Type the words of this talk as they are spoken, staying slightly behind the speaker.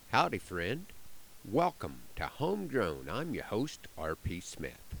Howdy, friend. Welcome to Homegrown. I'm your host, R.P.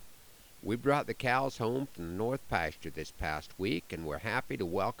 Smith. We brought the cows home from the north pasture this past week, and we're happy to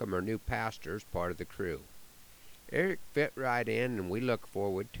welcome our new pastor as part of the crew. Eric fit right in, and we look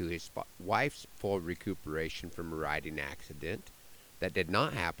forward to his wife's full recuperation from a riding accident that did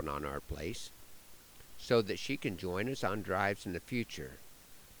not happen on our place, so that she can join us on drives in the future.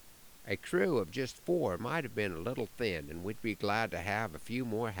 A crew of just 4 might have been a little thin, and we'd be glad to have a few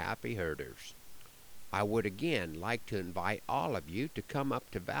more happy herders. I would again like to invite all of you to come up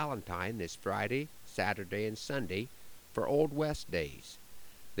to Valentine this Friday, Saturday, and Sunday for Old West Days.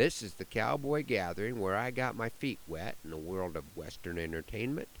 This is the cowboy gathering where I got my feet wet in the world of Western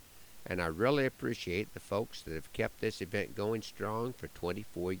entertainment, and I really appreciate the folks that have kept this event going strong for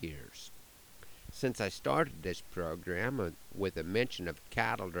 24 years. Since I started this program with a mention of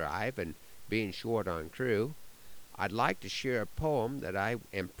cattle drive and being short on crew, I'd like to share a poem that I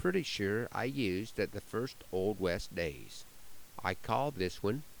am pretty sure I used at the first Old West Days. I call this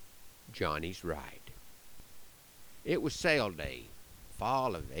one Johnny's Ride. It was sale day,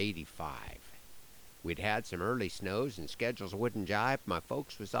 fall of '85. We'd had some early snows and schedules wouldn't jive. My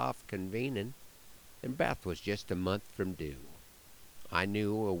folks was off convening, and Beth was just a month from due. I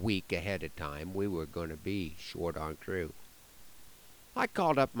knew a week ahead of time we were going to be short on crew. I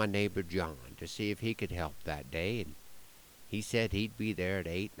called up my neighbor John to see if he could help that day, and he said he'd be there at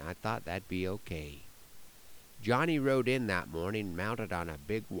 8, and I thought that'd be okay. Johnny rode in that morning mounted on a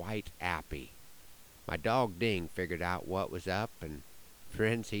big white appy. My dog Ding figured out what was up, and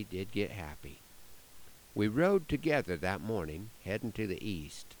friends, he did get happy. We rode together that morning, heading to the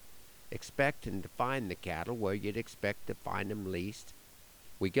east, expecting to find the cattle where you'd expect to find 'em least.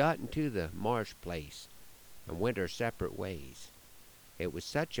 We got into the marsh place and went our separate ways. It was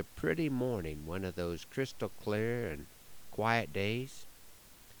such a pretty morning, one of those crystal clear and quiet days.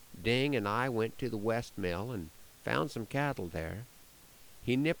 Ding and I went to the West Mill and found some cattle there.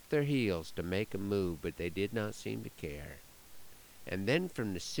 He nipped their heels to make 'em move, but they did not seem to care. And then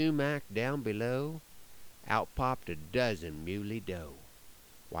from the sumac down below, out popped a dozen muley doe.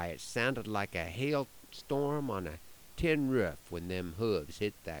 Why, it sounded like a hailstorm on a tin roof when them hooves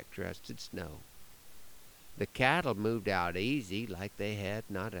hit that crusted snow. The cattle moved out easy like they had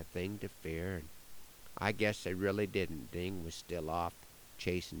not a thing to fear, and I guess they really didn't. Ding was still off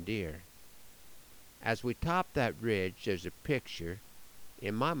chasing deer. As we topped that ridge, there's a picture,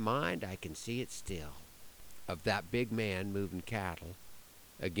 in my mind I can see it still, of that big man moving cattle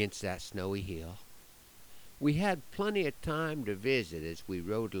against that snowy hill. We had plenty of time to visit as we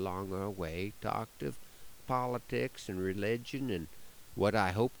rode along our way, talked of politics and religion and what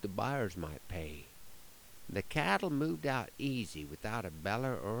I hoped the buyers might pay. The cattle moved out easy without a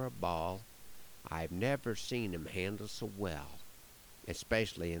beller or a bawl. I've never seen 'em handle so well,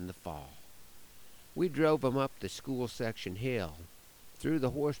 especially in the fall. We drove 'em up the school section hill, through the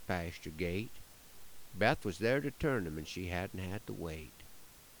horse pasture gate. Beth was there to turn 'em, and she hadn't had to wait.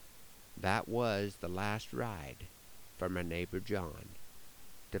 That was the last ride for my neighbor John,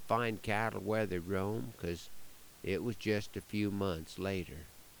 to find cattle where they roam, 'cause it was just a few months later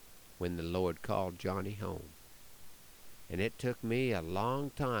when the Lord called Johnny home. And it took me a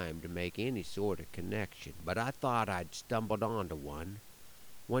long time to make any sort of connection, but I thought I'd stumbled onto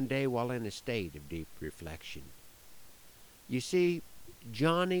one day while in a state of deep reflection. You see,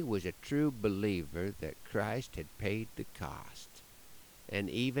 Johnny was a true believer that Christ had paid the cost. And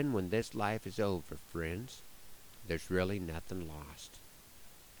even when this life is over, friends, there's really nothing lost.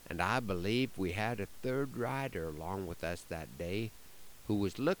 And I believe we had a third rider along with us that day who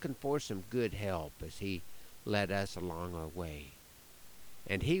was looking for some good help as he led us along our way.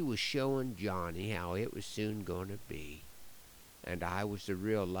 And he was showing Johnny how it was soon going to be. And I was the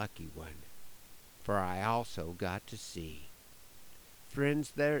real lucky one, for I also got to see.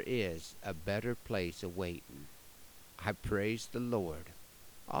 Friends, there is a better place awaiting. I praise the Lord.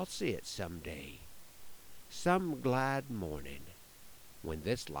 I'll see it someday, some glad morning, when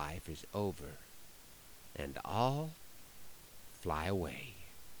this life is over, and all fly away.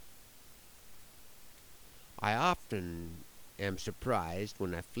 I often am surprised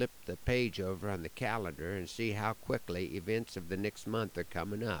when I flip the page over on the calendar and see how quickly events of the next month are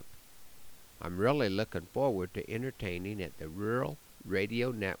coming up. I'm really looking forward to entertaining at the Rural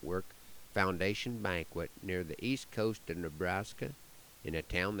Radio Network Foundation Banquet near the east coast of Nebraska in a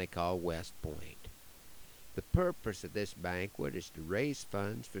town they call West Point. The purpose of this banquet is to raise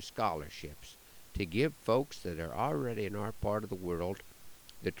funds for scholarships to give folks that are already in our part of the world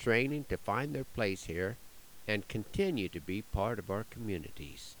the training to find their place here and continue to be part of our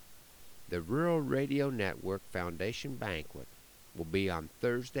communities. The Rural Radio Network Foundation Banquet will be on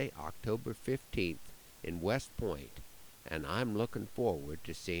Thursday, October 15th in West Point, and I'm looking forward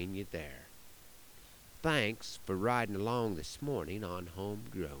to seeing you there. Thanks for riding along this morning on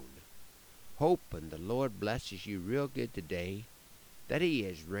Homegrown. Hoping the Lord blesses you real good today, that He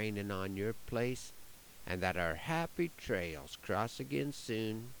is raining on your place, and that our happy trails cross again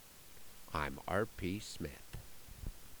soon. I'm R.P. Smith.